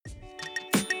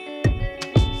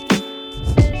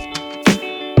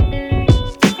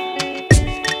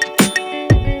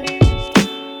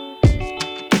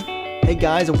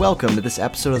guys, and welcome to this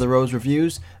episode of the Rose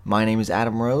Reviews. My name is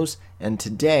Adam Rose, and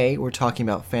today we're talking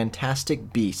about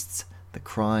Fantastic Beasts: The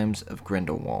Crimes of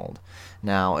Grindelwald.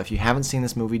 Now, if you haven't seen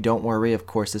this movie, don't worry. Of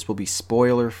course, this will be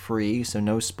spoiler-free, so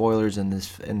no spoilers in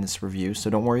this review, so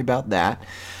don't worry about that.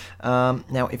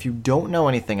 Now, if you don't know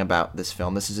anything about this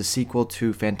film, this is a sequel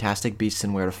to Fantastic Beasts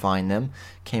and Where to Find Them.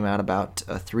 Came out about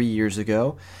 3 years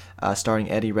ago, starring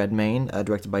Eddie Redmayne,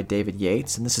 directed by David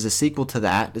Yates. And this is a sequel to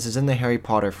that. This is in the Harry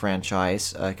Potter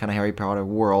franchise, kind of Harry Potter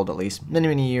world, at least many,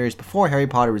 many years before Harry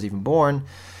Potter was even born.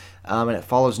 And it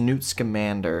follows Newt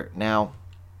Scamander. Now,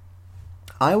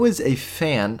 I was a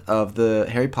fan of the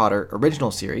Harry Potter original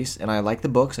series, and I like the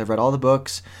books. I've read all the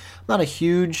books. I'm not a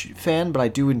huge fan, but I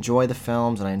do enjoy the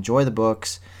films, and I enjoy the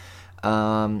books.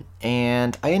 And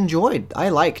I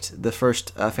liked the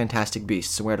first Fantastic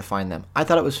Beasts and Where to Find Them. I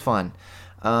thought it was fun.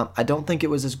 I don't think it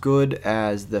was as good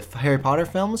as the Harry Potter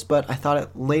films, but I thought it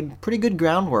laid pretty good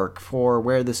groundwork for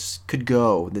where this could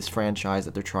go, this franchise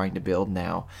that they're trying to build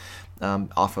now,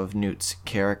 off of Newt's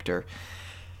character.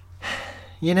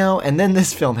 You know, and then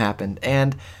this film happened,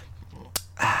 and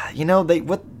you know,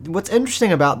 what's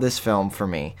interesting about this film for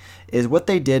me is what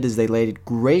they did is they laid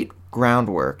great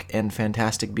groundwork in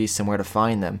Fantastic Beasts and Where to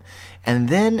Find Them, and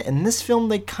then in this film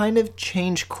they kind of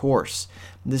changed course.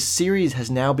 This series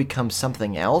has now become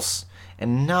something else,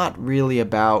 and not really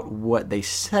about what they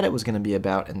said it was going to be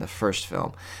about in the first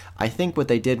film. I think what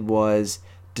they did was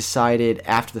decided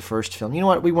after the first film, you know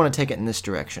what, we want to take it in this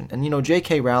direction. And you know,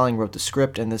 J.K. Rowling wrote the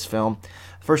script in this film.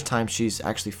 First time she's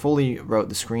actually fully wrote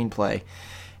the screenplay,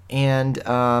 and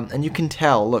you can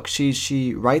tell. Look,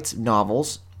 she writes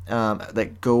novels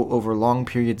that go over long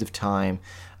periods of time,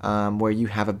 where you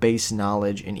have a base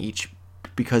knowledge in each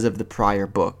because of the prior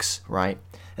books, right?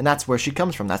 And that's where she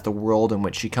comes from. That's the world in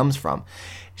which she comes from.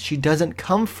 She doesn't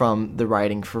come from the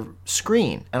writing for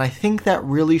screen. And I think that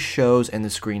really shows in the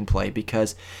screenplay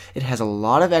because it has a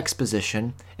lot of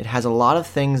exposition. It has a lot of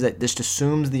things that just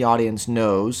assumes the audience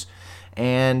knows.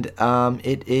 And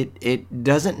it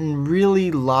doesn't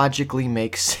really logically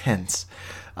make sense.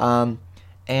 And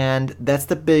that's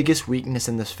the biggest weakness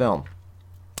in this film.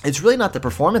 It's really not the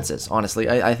performances, honestly.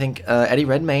 I think Eddie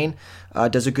Redmayne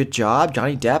does a good job.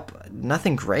 Johnny Depp,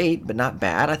 nothing great, but not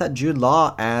bad. I thought Jude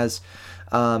Law as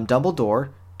Dumbledore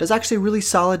does actually a really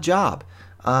solid job.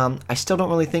 I still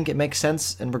don't really think it makes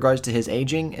sense in regards to his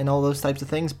aging and all those types of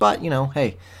things. But, you know,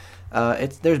 hey,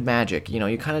 there's magic. You know,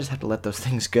 you kind of just have to let those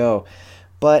things go.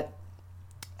 But,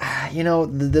 you know,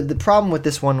 the problem with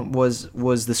this one was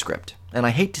the script. And I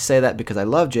hate to say that because I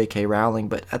love J.K. Rowling,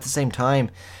 but at the same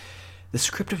time, the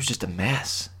script was just a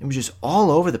mess. It was just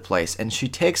all over the place, and she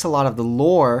takes a lot of the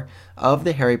lore of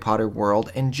the Harry Potter world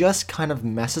and just kind of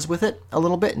messes with it a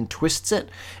little bit and twists it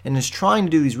and is trying to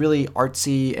do these really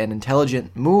artsy and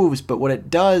intelligent moves, but what it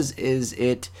does is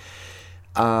it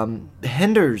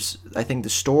hinders, I think, the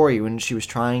story when she was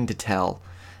trying to tell,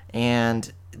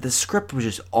 and the script was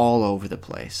just all over the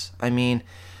place. I mean,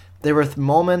 there were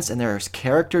moments and there's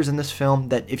characters in this film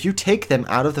that if you take them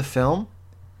out of the film,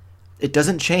 it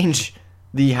doesn't change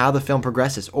how the film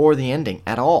progresses or the ending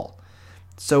at all.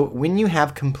 So when you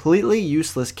have completely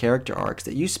useless character arcs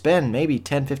that you spend maybe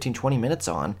 10, 15, 20 minutes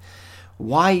on,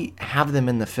 why have them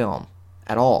in the film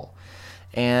at all?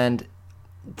 And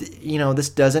you know,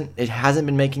 it hasn't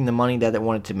been making the money that it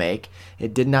wanted to make.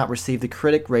 It did not receive the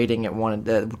critic rating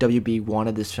WB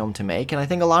wanted this film to make, and I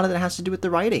think a lot of that has to do with the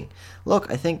writing. Look,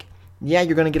 I think, yeah,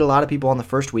 you're going to get a lot of people on the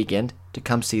first weekend to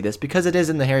come see this because it is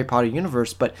in the Harry Potter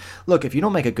universe, but look, if you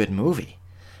don't make a good movie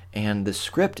and the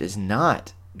script is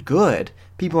not good,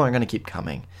 people aren't going to keep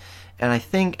coming. And I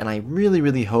think, and I really,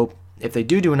 really hope, if they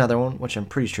do another one, which I'm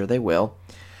pretty sure they will,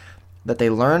 that they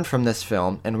learn from this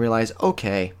film and realize,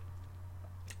 okay,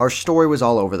 our story was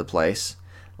all over the place.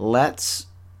 Let's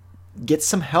get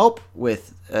some help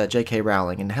with J.K.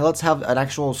 Rowling, and let's have an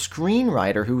actual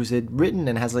screenwriter who's written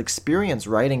and has experience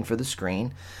writing for the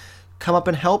screen come up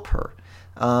and help her.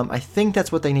 I think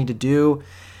that's what they need to do.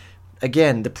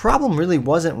 Again, the problem really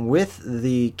wasn't with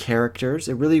the characters.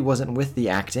 It really wasn't with the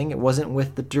acting. It wasn't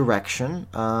with the direction.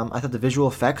 I thought the visual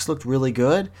effects looked really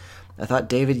good. I thought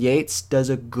David Yates does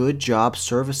a good job,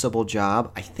 serviceable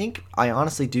job. I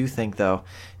honestly do think, though,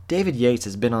 David Yates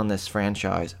has been on this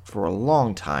franchise for a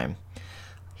long time.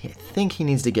 I think he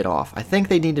needs to get off. I think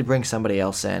they need to bring somebody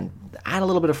else in, add a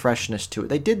little bit of freshness to it.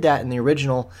 They did that in the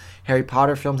original Harry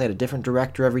Potter films. They had a different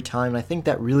director every time, and I think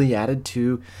that really added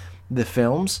to the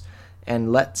films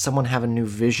and let someone have a new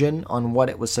vision on what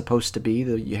it was supposed to be,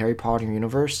 the Harry Potter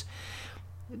universe.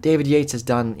 David Yates has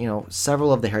done,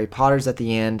 several of the Harry Potters at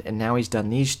the end, and now he's done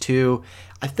these two.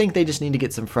 I think they just need to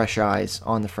get some fresh eyes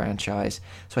on the franchise.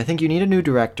 So I think you need a new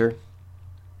director.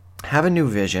 have a new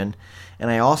vision, and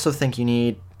I also think you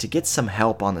need to get some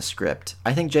help on the script.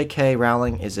 I think J.K.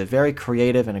 Rowling is a very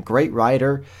creative and a great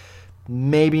writer,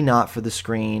 maybe not for the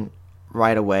screen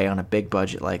right away on a big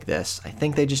budget like this. I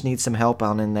think they just need some help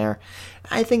on in there.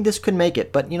 I think this could make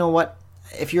it, but you know what?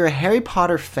 If you're a Harry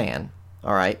Potter fan,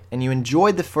 all right, and you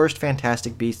enjoyed the first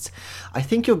Fantastic Beasts, I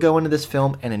think you'll go into this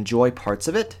film and enjoy parts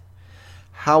of it.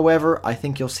 However, I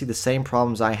think you'll see the same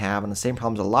problems I have and the same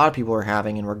problems a lot of people are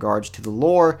having in regards to the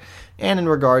lore and in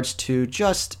regards to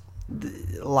just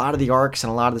a lot of the arcs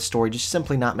and a lot of the story just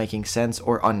simply not making sense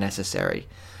or unnecessary.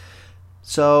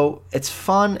 So it's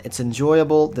fun, it's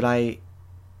enjoyable,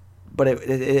 but it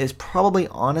is probably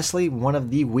honestly one of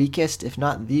the weakest, if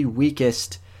not the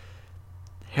weakest,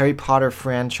 Harry Potter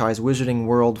franchise, Wizarding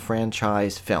World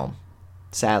franchise film,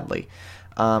 sadly.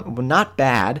 Not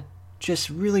bad, just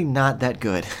really not that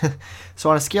good. So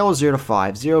on a scale of 0 to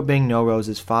 5, 0 being no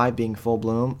roses, 5 being full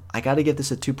bloom, I got to give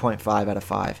this a 2.5 out of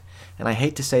 5. And I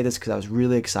hate to say this because I was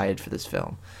really excited for this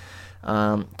film.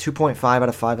 2.5 out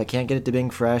of 5. I can't get it to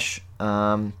being fresh.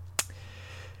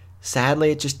 Sadly,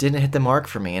 it just didn't hit the mark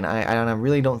for me, and I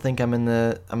really don't think I'm in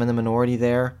the minority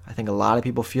there. I think a lot of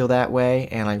people feel that way,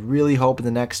 and I really hope in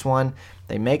the next one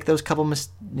they make those couple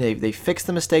they fix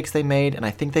the mistakes they made, and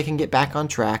I think they can get back on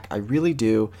track. I really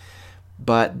do,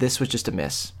 but this was just a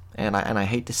miss, and I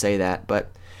hate to say that,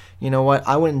 but you know what?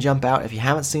 I wouldn't jump out if you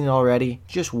haven't seen it already.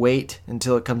 Just wait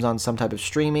until it comes on some type of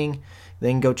streaming,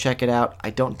 then go check it out. I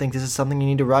don't think this is something you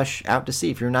need to rush out to see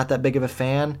if you're not that big of a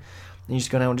fan. You're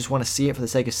just want to see it for the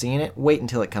sake of seeing it. Wait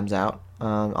until it comes out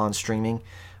on streaming.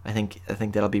 I think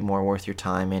that'll be more worth your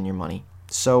time and your money.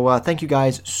 So thank you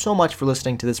guys so much for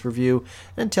listening to this review.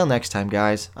 And until next time,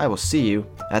 guys, I will see you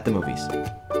at the movies.